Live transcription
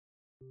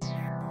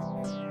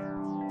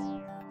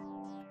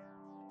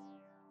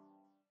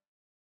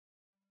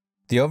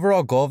The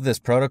overall goal of this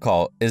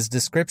protocol is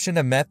description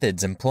of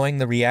methods employing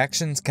the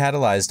reactions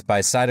catalyzed by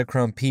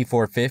cytochrome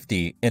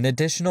P450 and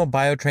additional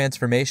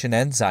biotransformation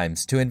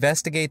enzymes to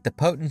investigate the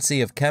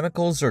potency of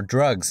chemicals or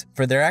drugs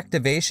for their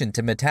activation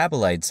to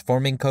metabolites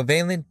forming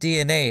covalent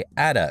DNA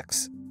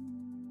adducts.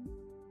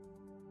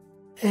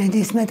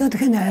 This method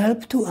can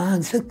help to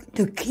answer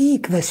the key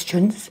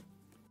questions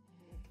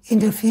in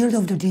the field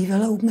of the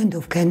development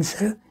of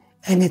cancer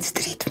and its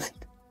treatment.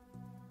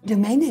 The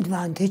main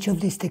advantage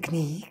of this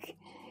technique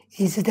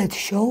is that it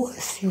shows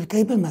a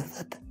suitable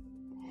method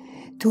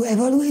to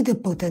evaluate the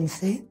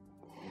potency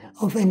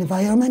of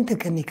environmental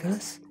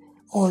chemicals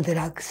or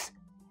drugs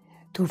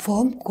to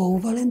form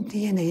covalent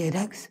DNA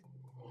adducts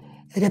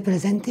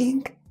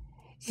representing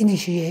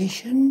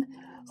initiation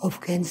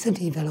of cancer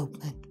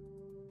development.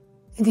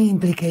 The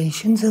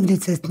implications of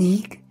this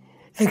technique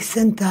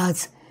extend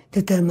towards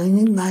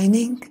determining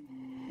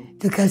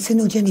the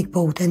carcinogenic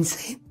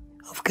potency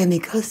of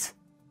chemicals,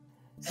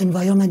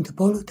 environmental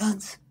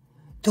pollutants,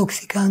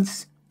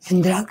 toxicants,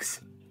 and drugs,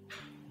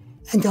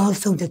 and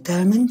also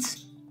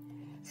determines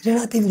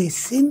relatively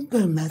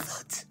simple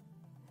methods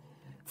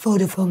for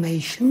the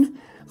formation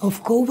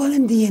of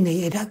covalent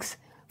DNA adducts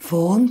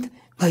formed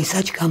by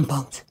such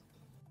compounds.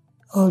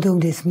 Although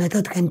this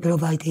method can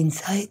provide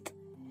insight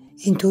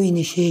into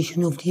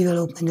initiation of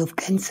development of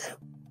cancer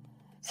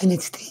and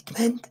its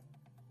treatment,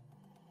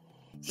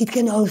 it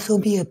can also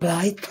be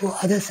applied to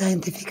other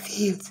scientific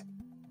fields,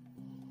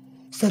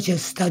 such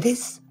as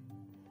studies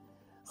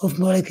of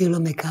molecular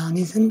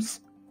mechanisms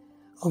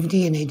of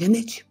DNA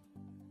damage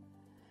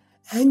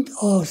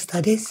and/or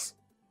studies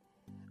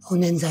on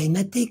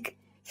enzymatic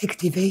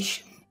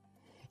activation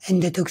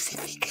and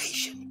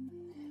detoxification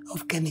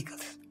of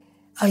chemicals.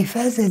 I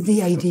first had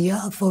the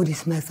idea for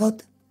this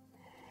method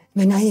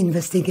when I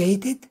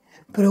investigated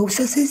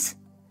processes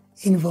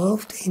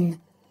involved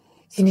in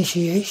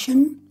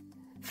initiation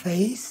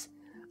phase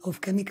of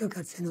chemical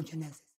carcinogenesis.